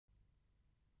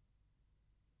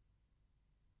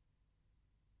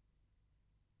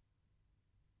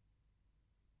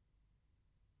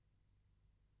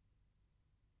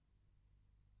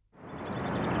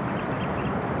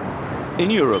In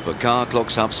Europe, a car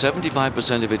clocks up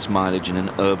 75% of its mileage in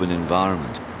an urban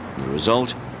environment. The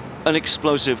result? An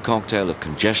explosive cocktail of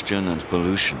congestion and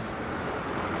pollution.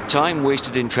 Time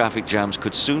wasted in traffic jams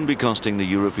could soon be costing the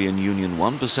European Union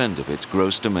 1% of its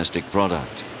gross domestic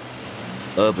product.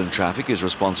 Urban traffic is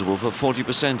responsible for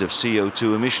 40% of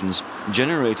CO2 emissions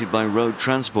generated by road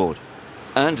transport,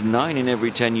 and 9 in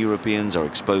every 10 Europeans are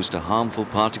exposed to harmful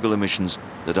particle emissions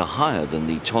that are higher than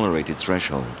the tolerated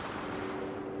threshold.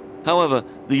 However,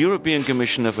 the European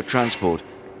Commissioner for Transport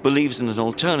believes that an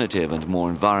alternative and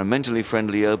more environmentally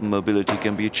friendly urban mobility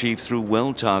can be achieved through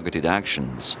well-targeted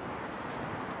actions.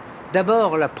 We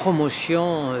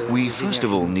first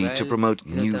of all need to promote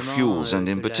new fuels and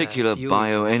in particular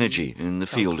bioenergy in the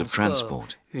field of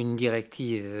transport.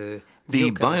 The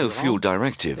Biofuel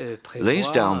Directive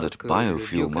lays down that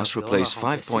biofuel must replace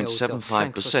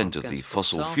 5.75% of the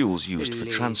fossil fuels used for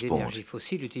transport.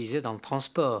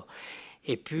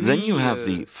 Then you have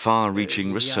the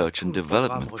far-reaching research and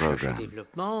development program.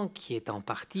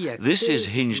 This is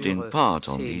hinged in part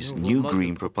on these new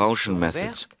green propulsion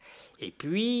methods.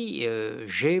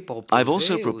 I've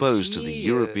also proposed to the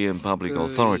European public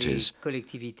authorities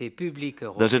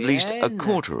that at least a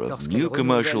quarter of new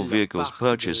commercial vehicles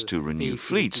purchased to renew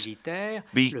fleets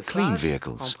be clean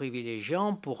vehicles.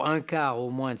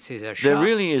 There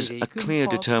really is a clear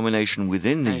determination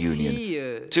within the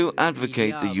Union to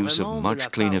advocate the use of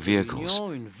much cleaner vehicles,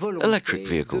 electric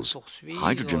vehicles,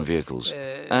 hydrogen vehicles,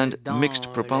 and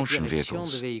mixed propulsion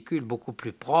vehicles.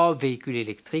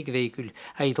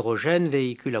 As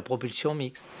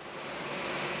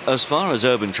far as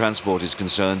urban transport is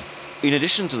concerned, in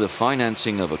addition to the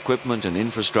financing of equipment and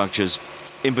infrastructures,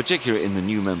 in particular in the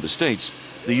new member states,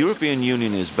 the European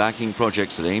Union is backing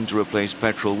projects that aim to replace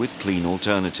petrol with clean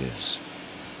alternatives.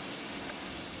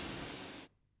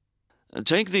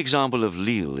 Take the example of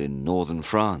Lille in northern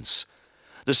France.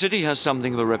 The city has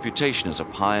something of a reputation as a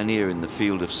pioneer in the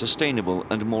field of sustainable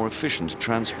and more efficient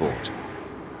transport.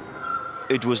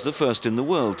 It was the first in the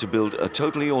world to build a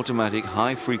totally automatic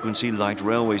high-frequency light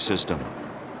railway system.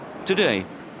 Today,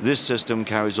 this system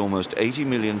carries almost 80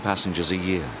 million passengers a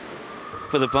year.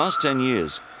 For the past 10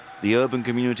 years, the urban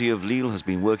community of Lille has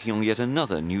been working on yet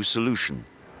another new solution,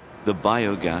 the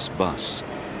biogas bus.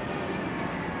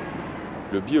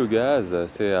 Le biogaz,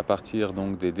 c'est à partir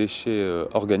donc des déchets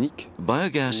organiques.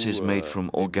 Biogas is made from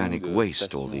organic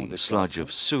waste or the sludge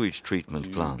of sewage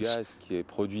treatment plants, Gaz qui est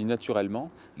produit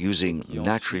naturellement, using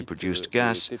naturally produced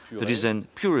gas that is then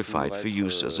purified for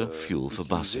use as a fuel for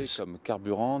buses. comme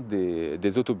carburant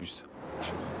des autobus.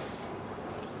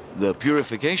 The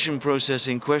purification process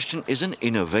in question is an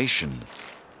innovation.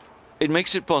 It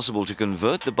makes it possible to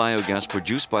convert the biogas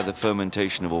produced by the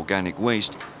fermentation of organic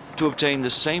waste to obtain the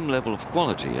same level of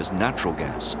quality as natural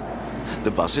gas.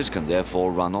 The buses can therefore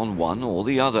run on one or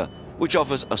the other, which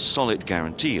offers a solid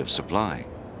guarantee of supply.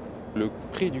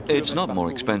 It's not more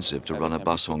expensive to run a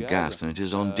bus on gas than it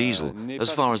is on diesel,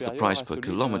 as far as the price per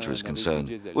kilometre is concerned,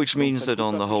 which means that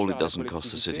on the whole it doesn't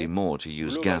cost the city more to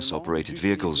use gas-operated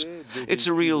vehicles. It's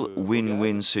a real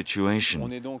win-win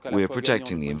situation. We're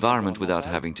protecting the environment without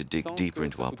having to dig deeper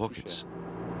into our pockets.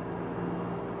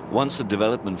 Once the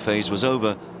development phase was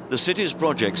over, the city's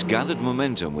projects gathered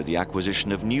momentum with the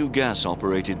acquisition of new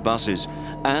gas-operated buses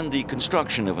and the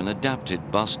construction of an adapted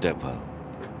bus depot.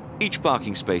 Each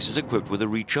parking space is equipped with a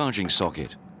recharging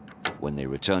socket. When they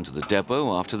return to the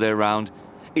depot after their round,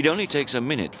 it only takes a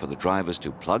minute for the drivers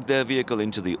to plug their vehicle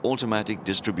into the automatic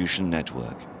distribution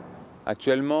network.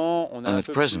 At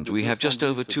present, we have just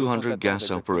over 200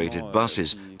 gas-operated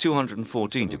buses,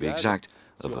 214 to be exact,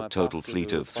 of a total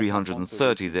fleet of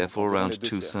 330, therefore around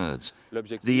two-thirds.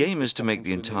 The aim is to make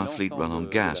the entire fleet run on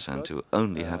gas and to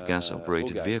only have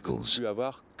gas-operated vehicles.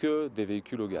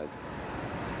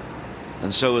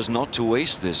 And so as not to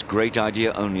waste this great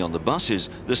idea only on the buses,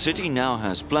 the city now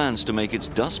has plans to make its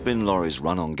dustbin lorries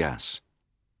run on gas.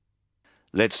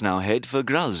 Let's now head for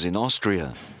Graz in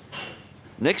Austria.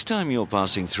 Next time you're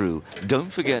passing through,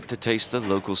 don't forget to taste the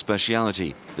local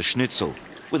speciality, the schnitzel,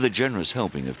 with a generous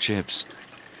helping of chips.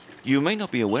 You may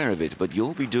not be aware of it, but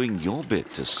you'll be doing your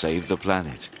bit to save the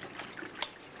planet.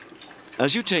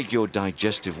 As you take your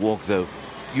digestive walk, though,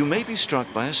 you may be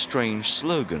struck by a strange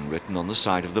slogan written on the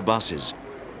side of the buses.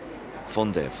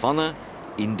 Von der Pfanne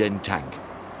in den Tank.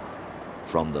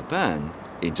 From the pan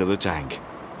into the tank.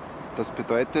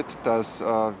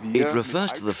 It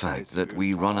refers to the fact that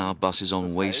we run our buses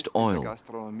on waste oil,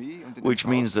 which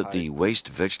means that the waste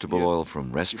vegetable oil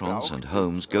from restaurants and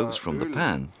homes goes from the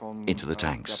pan into the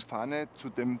tanks.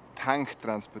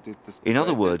 In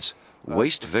other words,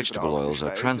 waste vegetable oils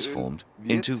are transformed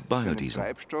into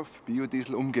biodiesel.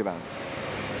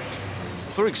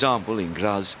 For example, in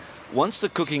Graz, once the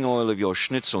cooking oil of your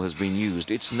schnitzel has been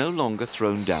used, it's no longer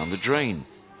thrown down the drain.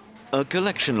 A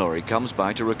collection lorry comes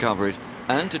by to recover it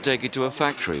and to take it to a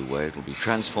factory where it will be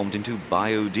transformed into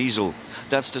biodiesel,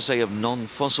 that's to say of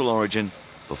non-fossil origin,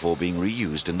 before being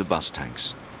reused in the bus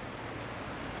tanks.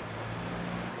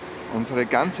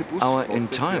 Our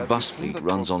entire bus fleet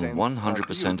runs on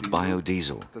 100%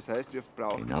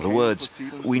 biodiesel. In other words,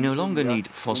 we no longer need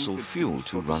fossil fuel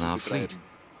to run our fleet.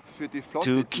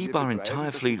 To keep our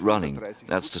entire fleet running,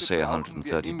 that's to say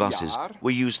 130 buses,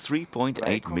 we use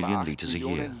 3.8 million litres a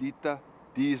year.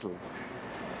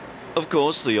 Of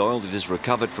course, the oil that is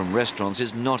recovered from restaurants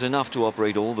is not enough to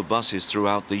operate all the buses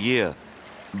throughout the year.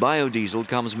 Biodiesel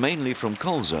comes mainly from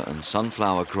colza and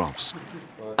sunflower crops.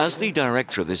 As the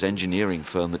director of this engineering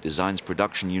firm that designs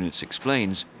production units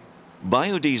explains,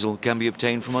 biodiesel can be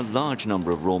obtained from a large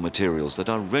number of raw materials that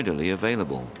are readily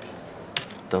available.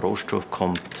 The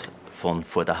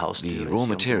raw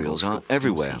materials are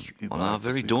everywhere, on our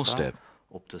very doorstep.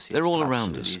 They're all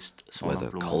around us, whether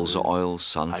colza oil,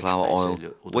 sunflower oil,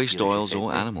 waste oils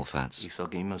or animal fats.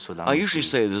 I usually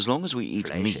say that as long as we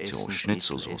eat meat or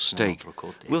schnitzels or steak,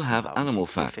 we'll have animal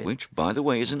fat, which, by the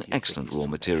way, is an excellent raw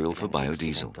material for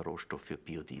biodiesel.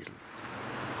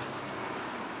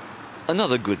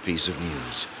 Another good piece of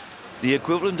news. The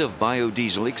equivalent of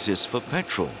biodiesel exists for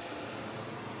petrol.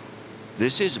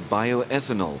 This is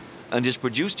bioethanol and is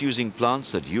produced using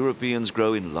plants that Europeans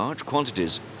grow in large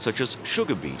quantities, such as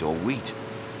sugar beet or wheat.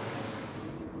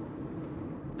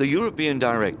 The European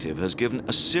directive has given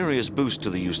a serious boost to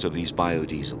the use of these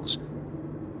biodiesels.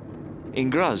 In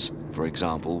Graz, for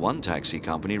example, one taxi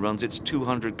company runs its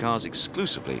 200 cars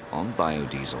exclusively on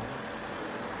biodiesel.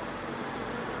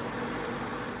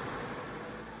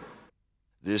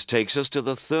 This takes us to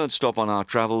the third stop on our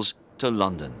travels, to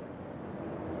London.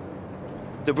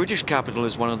 The British capital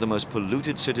is one of the most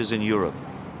polluted cities in Europe.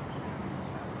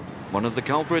 One of the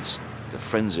culprits, the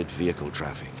frenzied vehicle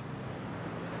traffic.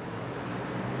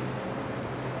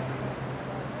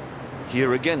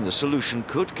 Here again, the solution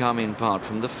could come in part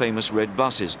from the famous red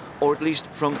buses, or at least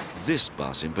from this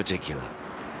bus in particular.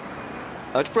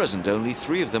 At present, only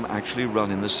 3 of them actually run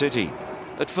in the city.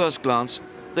 At first glance,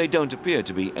 they don't appear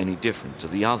to be any different to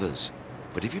the others.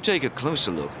 But if you take a closer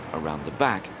look around the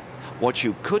back, what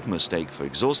you could mistake for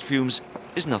exhaust fumes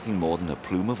is nothing more than a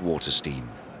plume of water steam.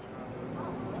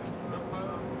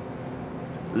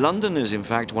 London is in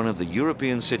fact one of the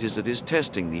European cities that is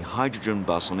testing the hydrogen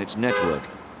bus on its network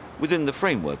within the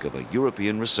framework of a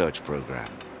European research program.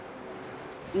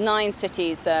 9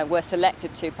 cities were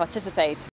selected to participate.